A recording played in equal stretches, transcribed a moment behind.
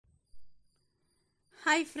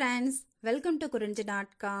Hi friends, welcome to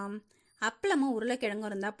குறிஞ்சி.com. அப்பளமும் உருளைக்கிழங்கும்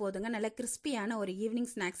இருந்தால் போதுங்க. நல்ல கிறிஸ்பியான ஒரு ஈவினிங்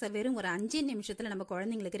ஸ்நாக்ஸை வெறும் ஒரு 5 நிமிஷத்தில் நம்ம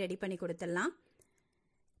குழந்தைங்களுக்கு ரெடி பண்ணி கொடுத்துடலாம்.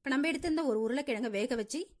 இப்போ நம்ம எடுத்திருந்த ஒரு உருளைக்கிழங்கை வேக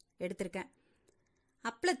வச்சு எடுத்திருக்கேன்.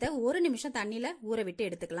 அப்பளத்தை 1 நிமிஷம் தண்ணியில் ஊற விட்டு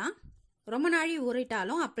எடுத்துக்கலாம். ரொம்ப நாழி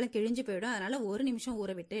ஊறிட்டாலும் அப்பளம் கிழிஞ்சு போயிடும். அதனால் 1 நிமிஷம்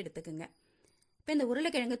ஊற விட்டு எடுத்துக்குங்க. இப்போ இந்த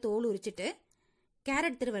உருளைக்கிழங்கை தோல் உரிச்சிட்டு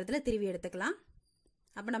கேரட் திருவரத்தில் திருவி எடுத்துக்கலாம்.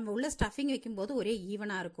 அப்போ நம்ம உள்ள ஸ்டஃபிங் வைக்கும்போது ஒரே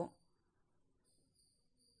ஈவனாக இருக்கும்.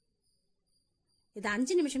 இது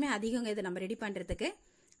 5 நிமிஷமே அதிகங்க இது நம்ம ரெடி பண்ணுறதுக்கு.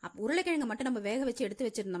 உருளைக்கிழங்கு மட்டும் நம்ம வேக வச்சு எடுத்து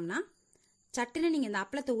வச்சுருந்தோம்னா சட்டுன்னு நீங்கள் இந்த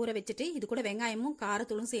அப்பளத்தை ஊற வச்சுட்டு இது கூட வெங்காயமும்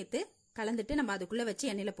காரத்தூளும் சேர்த்து கலந்துட்டு நம்ம அதுக்குள்ளே வச்சு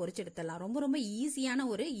எண்ணெயில் பொரிச்சு எடுத்துடலாம். ரொம்ப ரொம்ப ஈஸியான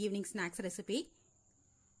ஒரு ஈவினிங் ஸ்நாக்ஸ் ரெசிபி.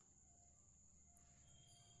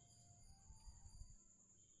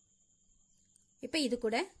 இப்போ இது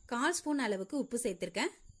கூட 1/4 ஸ்பூன் அளவுக்கு உப்பு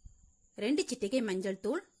சேர்த்துருக்கேன். 2 சிட்டிகை மஞ்சள்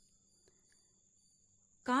தூள்,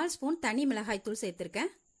 1/4 ஸ்பூன் தனி மிளகாய் தூள்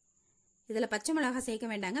சேர்த்துருக்கேன். இதில் பச்சை மிளகாய் சேர்க்க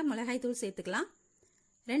வேண்டாங்க, மிளகாய் தூள் சேர்த்துக்கலாம்.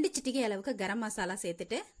 2 சிட்டிகை அளவுக்கு கரம் மசாலா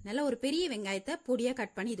சேர்த்துட்டு நல்லா ஒரு பெரிய வெங்காயத்தை பொடியாக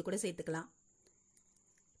கட் பண்ணி இது கூட சேர்த்துக்கலாம்.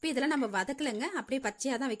 இப்போ இதெல்லாம் நம்ம வதக்கலைங்க, அப்படியே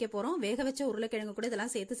பச்சையாக தான் வைக்க போகிறோம். வேக வச்ச உருளைக்கிழங்கு கூட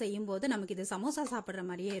இதெல்லாம் சேர்த்து செய்யும் போது நமக்கு இது சமோசா சாப்பிட்ற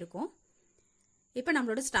மாதிரியே இருக்கும். இப்போ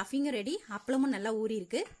நம்மளோட ஸ்டஃபிங்கும் ரெடி. அப்பளமும் நல்லா ஊறி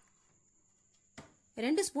இருக்கு.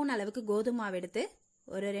 2 ஸ்பூன் அளவுக்கு கோதுமை மாவு எடுத்து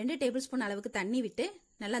ஒரு 2 டேபிள் ஸ்பூன் அளவுக்கு தண்ணி விட்டு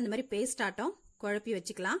நல்லா அந்த மாதிரி பேஸ்ட் ஆட்டம் குழப்பி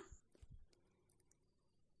வச்சுக்கலாம்.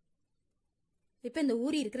 இப்போ இந்த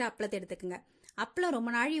ஊறி இருக்கிற அப்பளத்தை எடுத்துக்கோங்க. அப்பளம் ரொம்ப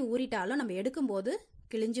நாழி ஊறிட்டாலும் நம்ம எடுக்கும்போது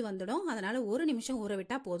கிழிஞ்சு வந்துடும். அதனால 1 நிமிஷம் ஊற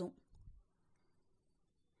விட்டால் போதும்.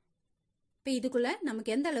 இப்போ இதுக்குள்ள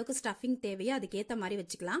நமக்கு எந்த அளவுக்கு ஸ்டஃபிங் தேவையோ அதுக்கேற்ற மாதிரி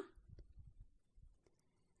வச்சுக்கலாம்.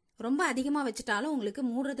 ரொம்ப அதிகமாக வச்சுட்டாலும் உங்களுக்கு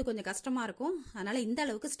மூடுறது கொஞ்சம் கஷ்டமாக இருக்கும். அதனால இந்த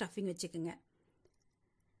அளவுக்கு ஸ்டஃபிங் வச்சுக்குங்க.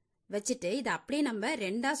 வச்சுட்டு இதை அப்படியே நம்ம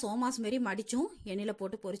 2 சோமாஸ் மாதிரி மடிச்சும் எண்ணெயில்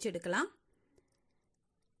போட்டு பொரிச்சு எடுக்கலாம்.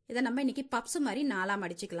 இதை நம்ம இன்னைக்கு பப்ஸ் மாதிரி 4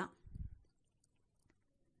 மடிச்சுக்கலாம்.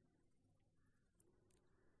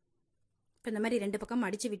 இப்போ இந்த மாதிரி 2 பக்கம்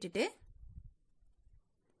மடித்து விட்டுட்டு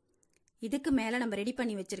இதுக்கு மேலே நம்ம ரெடி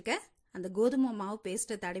பண்ணி வச்சுருக்க அந்த கோதுமை மாவு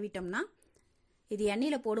பேஸ்ட்டை தடவிட்டோம்னா இது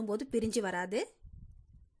எண்ணெயில் போடும்போது பிரிஞ்சு வராது.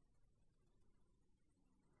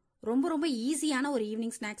 ரொம்ப ரொம்ப ஈஸியான ஒரு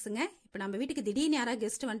ஈவினிங் ஸ்நாக்ஸுங்க. இப்போ நம்ம வீட்டுக்கு திடீர்னு யாராவது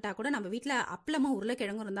கெஸ்ட் வந்துட்டா கூட நம்ம வீட்டில் அப்பளமும்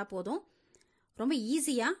உருளைக்கிழங்கும் இருந்தால் போதும். ரொம்ப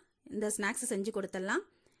ஈஸியாக இந்த ஸ்நாக்ஸை செஞ்சு கொடுத்துடலாம்.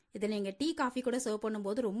 இதை நீங்கள் டீ காஃபி கூட சர்வ்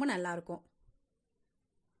பண்ணும்போது ரொம்ப நல்லாயிருக்கும்.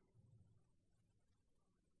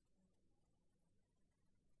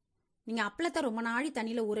 நீங்கள் அப்பளத்தை ரொம்ப நாழி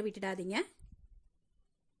தண்ணியில் ஊற விட்டுடாதீங்க.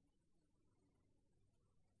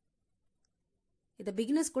 இதை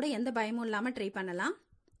பிகினர்ஸ் கூட எந்த பயமும் இல்லாமல் ட்ரை பண்ணலாம்.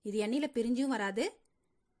 இது எண்ணெயில் பிரிஞ்சும் வராது.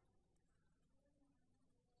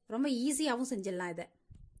 ரொம்ப ஈஸியாகவும் செஞ்சிடலாம் இதை.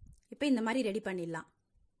 இப்போ இந்த மாதிரி ரெடி பண்ணிடலாம்.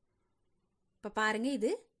 இப்போ பாருங்கள்,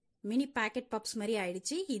 இது மினி பேக்கெட் பப்ஸ் மாதிரி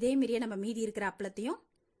ஆயிடுச்சு. இதே மாதிரியே நம்ம மீதி இருக்கிற அப்பளத்தையும்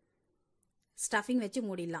ஸ்டஃபிங் வச்சு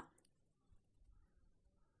மூடிடலாம்.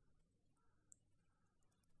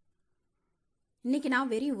 இன்னைக்கு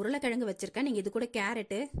நான் வெறும் உருளைக்கிழங்கு வச்சிருக்கேன். நீங்கள் இது கூட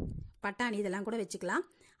கேரட்டு, பட்டாணி இதெல்லாம் கூட வச்சுக்கலாம்.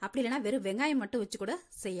 அப்படி இல்லைன்னா வெறும் வெங்காயம் மட்டும் வச்சு கூட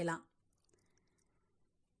செய்யலாம்.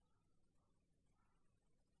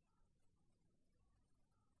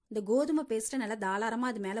 இந்த கோதுமை பேஸ்ட்டை நல்லா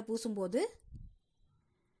தாராளமாக அது மேலே பூசும்போது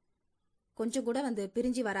கொஞ்சம் கூட வந்து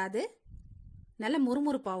பிரிஞ்சு வராது. நல்ல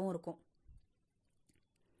முறுமுறுப்பாகவும் இருக்கும்.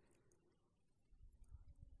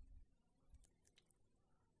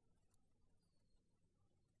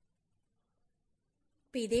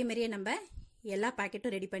 இப்போ இதே மாதிரியே நம்ம எல்லா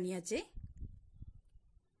பாக்கெட்டும் ரெடி பண்ணியாச்சு.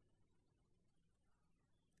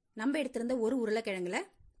 நம்ம எடுத்திருந்த ஒரு உருளைக்கிழங்குல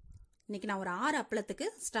இன்னைக்கு நான் ஒரு 6 அப்பளத்துக்கு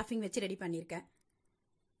ஸ்டஃபிங் வச்சு ரெடி பண்ணியிருக்கேன்.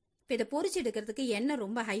 இப்போ இதை பொரிச்சு எடுக்கிறதுக்கு எண்ணெய்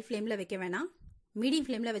ரொம்ப ஹை ஃப்ளேமில் வைக்க வேணாம். மீடியம்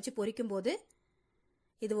ஃப்ளேமில் வச்சு பொரிக்கும் போது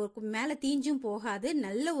இது ஒரு மேலே தீஞ்சும் போகாது.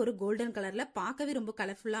 நல்ல ஒரு கோல்டன் கலரில் பார்க்கவே ரொம்ப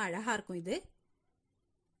கலர்ஃபுல்லாக அழகாக இருக்கும். இது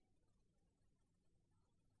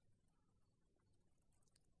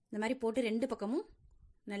இந்த மாதிரி போட்டு 2 பக்கமும்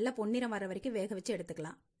நல்லா பொன்னிறம் வர வரைக்கும் வேக வச்சு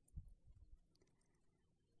எடுத்துக்கலாம்.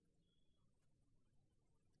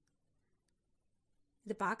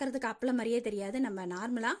 இது பார்க்கறதுக்கு அப்பளம் மாதிரியே தெரியாது. நம்ம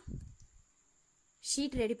நார்மலாக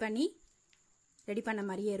ஷீட் ரெடி பண்ண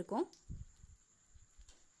மாதிரியே இருக்கும்.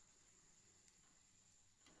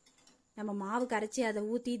 நம்ம மாவு கரைச்சி அதை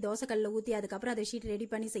ஊற்றி தோசைக்கல்லில் ஊற்றி அதுக்கப்புறம் அதை ஷீட் ரெடி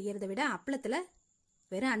பண்ணி செய்யறதை விட அப்பளத்தில்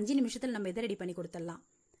வெறும் 5 நிமிஷத்தில் நம்ம இதை ரெடி பண்ணி கொடுத்துடலாம்.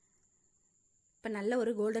 இப்போ நல்ல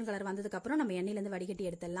ஒரு கோல்டன் கலர் வந்ததுக்கப்புறம் நம்ம எண்ணெயிலேருந்து வடிகட்டி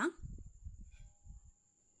எடுத்துடலாம்.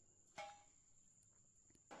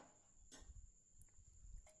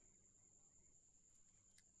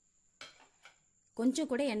 கொஞ்சம்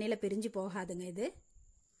கூட எண்ணெயில் பிரிஞ்சு போகாதுங்க இது.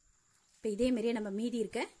 இப்போ இதே மாதிரியே நம்ம மீதி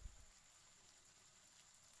இருக்க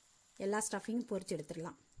எல்லா ஸ்டஃபிங்கும் பொரிச்சு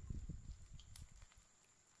எடுத்துடலாம்.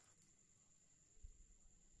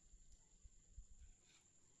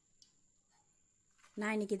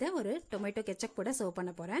 நான் இன்னைக்கு இதை ஒரு டொமேட்டோ கெச்சப் கூட சர்வ்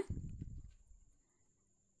பண்ண போகிறேன்.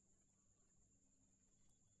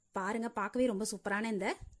 பாருங்கள், பார்க்கவே ரொம்ப சூப்பரான இந்த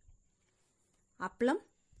அப்பளம்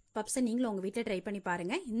பப்ஸை நீங்களும் உங்கள் வீட்டில் ட்ரை பண்ணி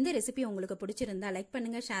பாருங்கள். இந்த ரெசிபி உங்களுக்கு பிடிச்சிருந்தா லைக்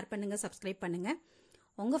பண்ணுங்கள், ஷேர் பண்ணுங்கள், சப்ஸ்கிரைப் பண்ணுங்கள்.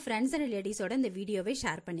 உங்கள் ஃப்ரெண்ட்ஸ் அண்ட் ரிலேட்டிவ்ஸோட இந்த வீடியோவை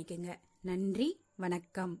ஷேர் பண்ணிக்கோங்க. நன்றி,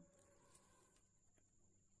 வணக்கம்.